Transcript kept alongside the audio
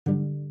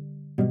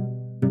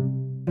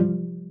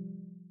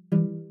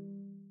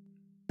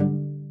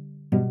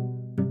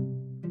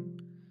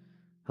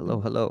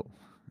Hello.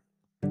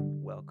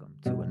 Welcome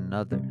to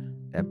another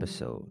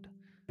episode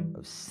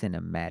of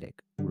Cinematic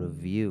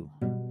Review.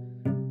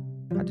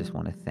 I just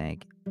want to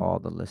thank all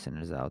the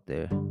listeners out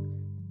there.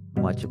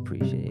 Much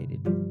appreciated.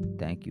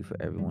 Thank you for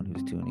everyone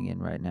who's tuning in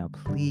right now.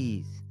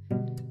 Please,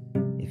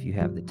 if you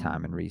have the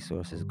time and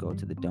resources, go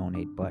to the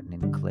donate button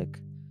and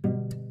click.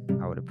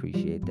 I would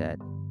appreciate that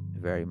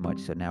very much.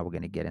 So now we're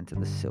going to get into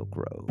the Silk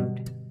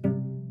Road.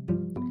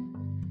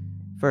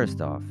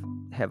 First off,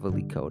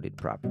 heavily coded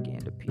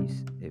propaganda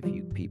piece. If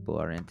you people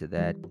are into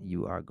that,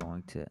 you are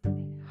going to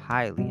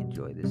highly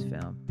enjoy this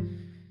film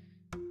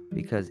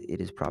because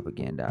it is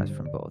propagandized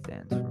from both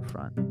ends, from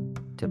front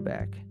to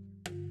back.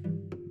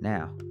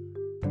 Now,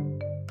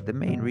 the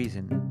main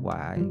reason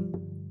why I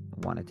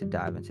wanted to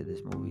dive into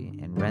this movie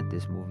and rent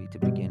this movie to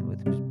begin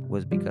with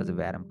was because of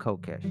Adam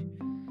Kokesh.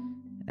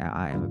 Now,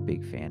 I am a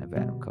big fan of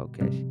Adam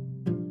Kokesh,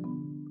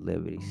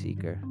 liberty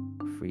seeker,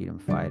 freedom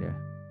fighter,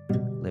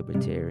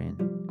 libertarian,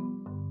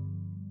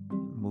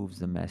 moves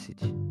the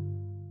message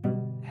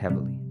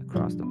heavily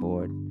across the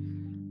board.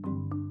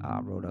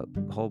 Wrote a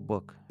whole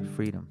book,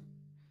 Freedom,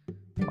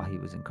 while he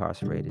was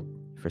incarcerated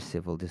for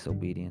civil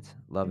disobedience.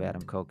 Love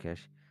Adam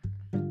Kokesh,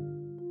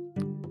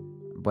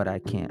 but I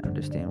can't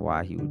understand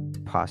why he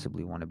would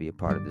possibly want to be a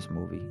part of this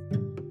movie.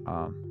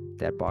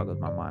 That boggles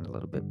my mind a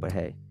little bit, but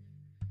hey,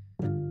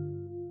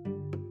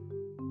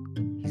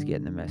 he's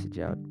getting the message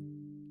out.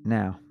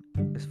 Now,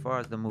 as far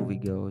as the movie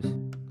goes,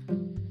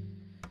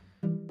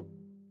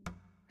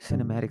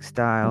 cinematic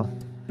style,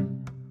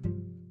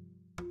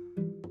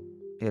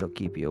 it'll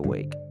keep you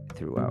awake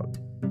throughout.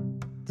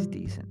 It's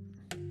decent.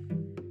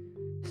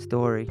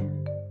 Story,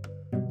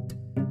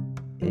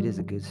 it is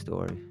a good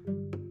story.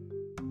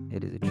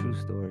 It is a true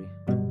story.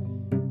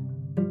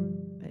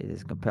 It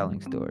is a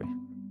compelling story.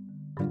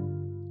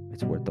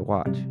 It's worth the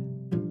watch.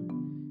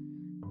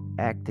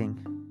 Acting,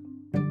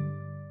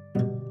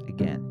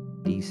 again,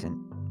 decent.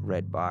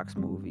 Red box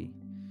movie.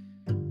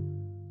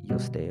 You'll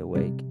stay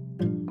awake.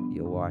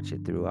 You'll watch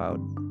it throughout.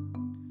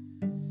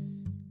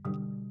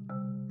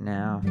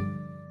 Now,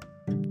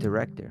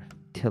 director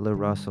Tiller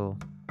Russell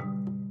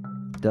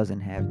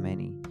doesn't have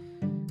many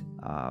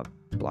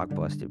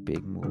blockbuster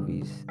big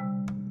movies,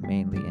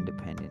 mainly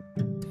independent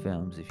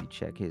films. If you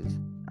check his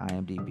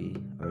IMDb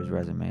or his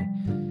resume,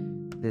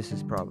 this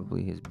is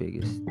probably his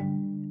biggest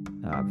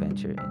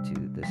venture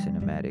into the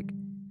cinematic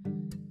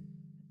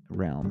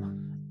realm.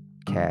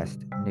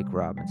 Cast Nick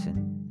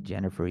Robinson,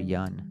 Jennifer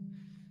Yun,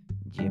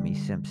 Jimmy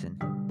Simpson,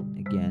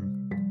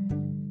 again,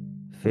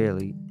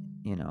 fairly,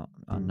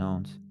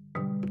 unknowns.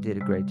 Did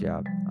a great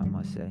job, I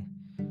must say.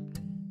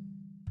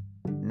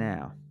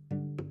 Now,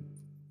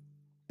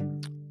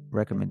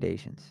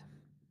 recommendations.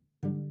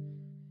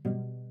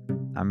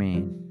 I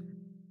mean,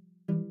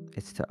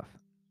 it's tough.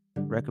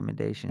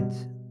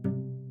 Recommendations,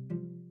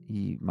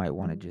 you might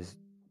want to just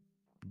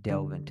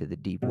delve into the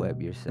deep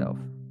web yourself.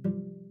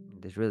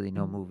 There's really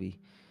no movie,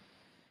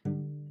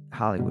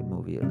 Hollywood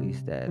movie at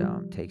least, that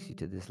takes you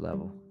to this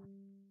level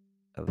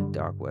of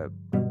dark web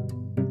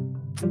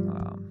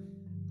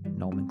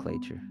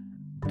nomenclature.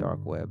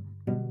 Dark web.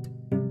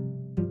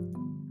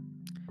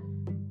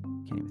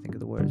 Can't even think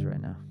of the words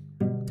right now.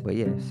 But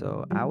yeah,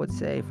 so I would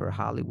say for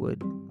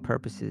Hollywood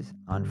purposes,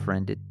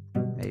 Unfriended,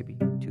 maybe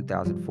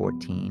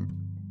 2014.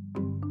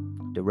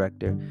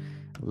 Director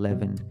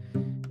Levin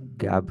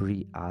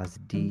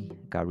Gabriadzi.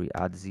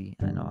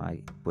 I know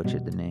I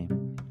butchered the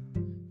name.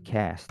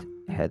 Cast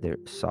Heather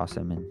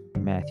Sossaman,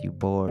 Matthew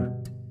Bohr,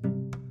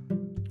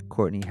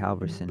 Courtney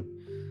Halverson.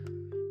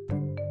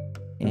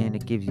 And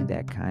it gives you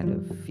that kind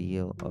of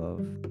feel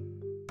of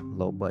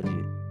low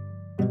budget,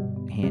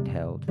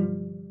 handheld,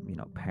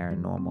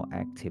 paranormal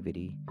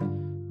activity,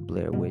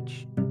 Blair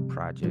Witch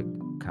Project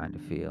kind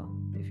of feel.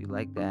 If you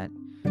like that,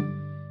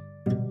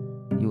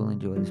 you will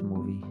enjoy this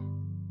movie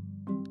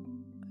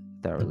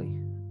thoroughly.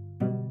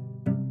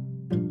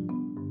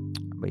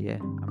 But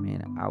yeah, I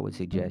mean, I would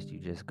suggest you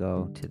just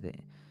go to the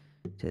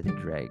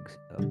dregs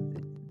of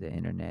the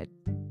internet,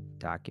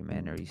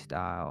 documentary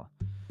style,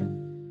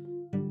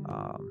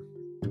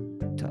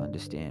 to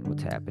understand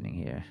what's happening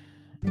here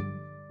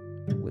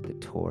with the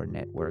Tor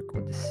network,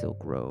 with the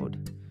Silk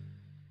Road,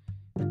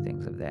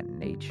 things of that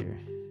nature.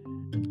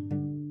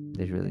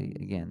 There's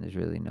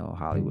really no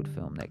Hollywood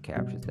film that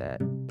captures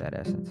that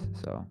essence.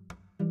 So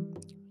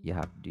you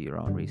have to do your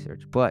own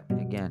research. But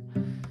again,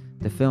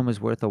 the film is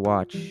worth a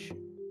watch,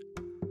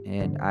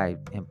 and I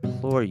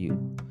implore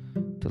you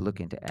to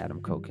look into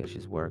Adam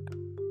Kokesh's work.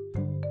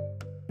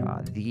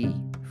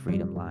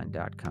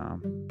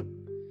 TheFreedomLine.com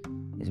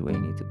is where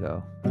you need to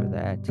go for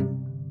that.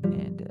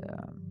 And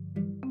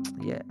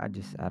yeah, I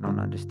don't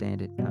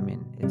understand it. I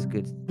mean, it's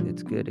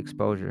good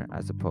exposure,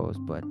 I suppose,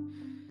 but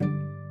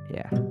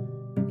yeah,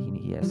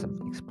 he has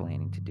some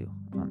explaining to do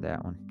on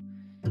that one.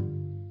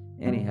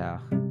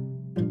 Anyhow,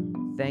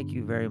 thank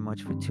you very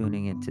much for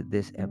tuning into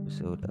this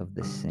episode of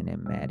the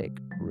Cinematic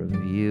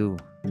Review.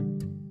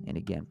 And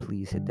again,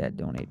 please hit that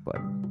donate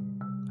button.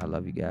 I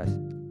love you guys.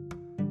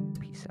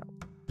 Peace out.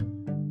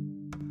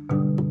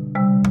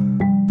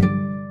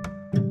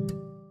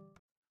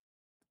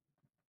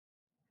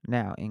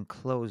 Now, in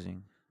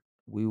closing,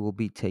 we will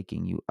be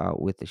taking you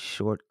out with a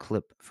short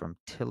clip from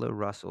Tiller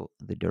Russell,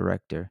 the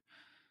director,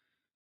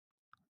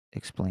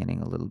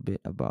 explaining a little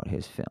bit about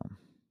his film.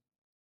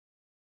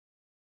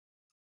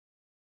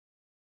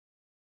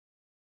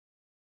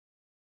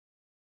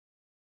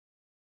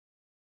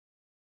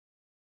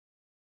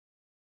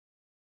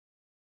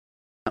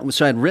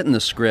 So I'd written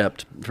the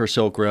script for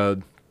Silk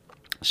Road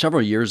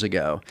several years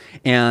ago,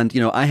 and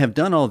I have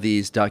done all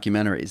these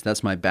documentaries.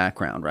 That's my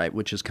background, right?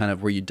 Which is kind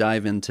of where you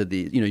dive into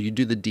the you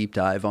do the deep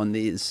dive on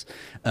these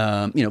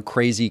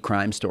crazy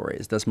crime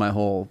stories. That's my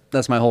whole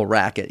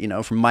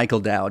racket, from Michael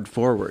Dowd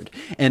forward.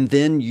 And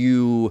then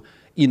you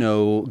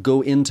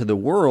go into the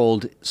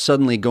world,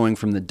 suddenly going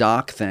from the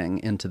doc thing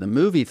into the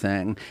movie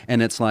thing,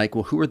 and it's like,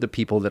 well, who are the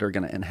people that are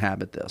going to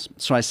inhabit this?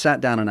 So I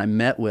sat down and I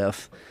met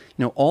with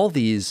all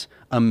these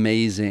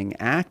amazing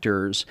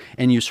actors,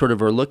 and you sort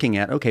of are looking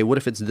at, okay, what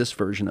if it's this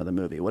version of the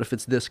movie? What if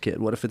it's this kid?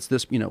 What if it's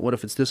this, what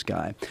if it's this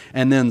guy?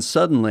 And then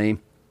suddenly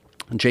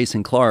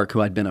Jason Clarke,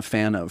 who I'd been a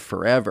fan of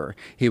forever,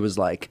 he was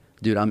like,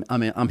 dude,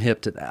 I'm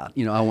hip to that.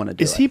 I want to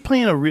do it. Is he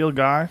playing a real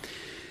guy?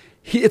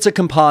 It's a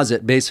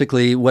composite.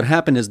 Basically, what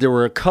happened is there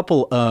were a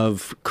couple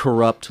of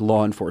corrupt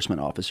law enforcement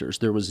officers.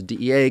 There was a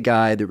DEA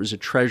guy, there was a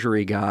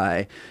Treasury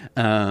guy,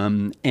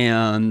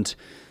 and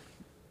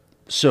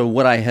so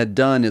what I had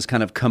done is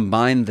kind of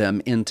combine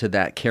them into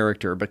that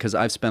character, because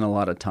I've spent a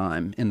lot of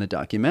time in the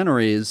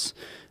documentaries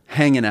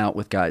hanging out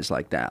with guys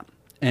like that.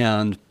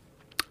 And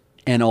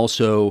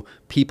also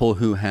people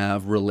who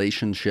have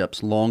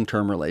relationships,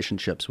 long-term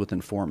relationships with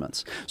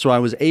informants. So I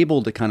was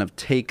able to kind of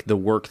take the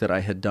work that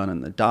I had done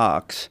in the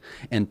docs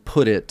and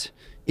put it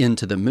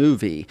into the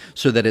movie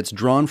so that it's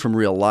drawn from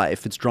real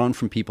life. It's drawn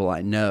from people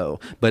I know,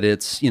 but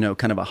it's,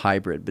 kind of a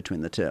hybrid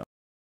between the two.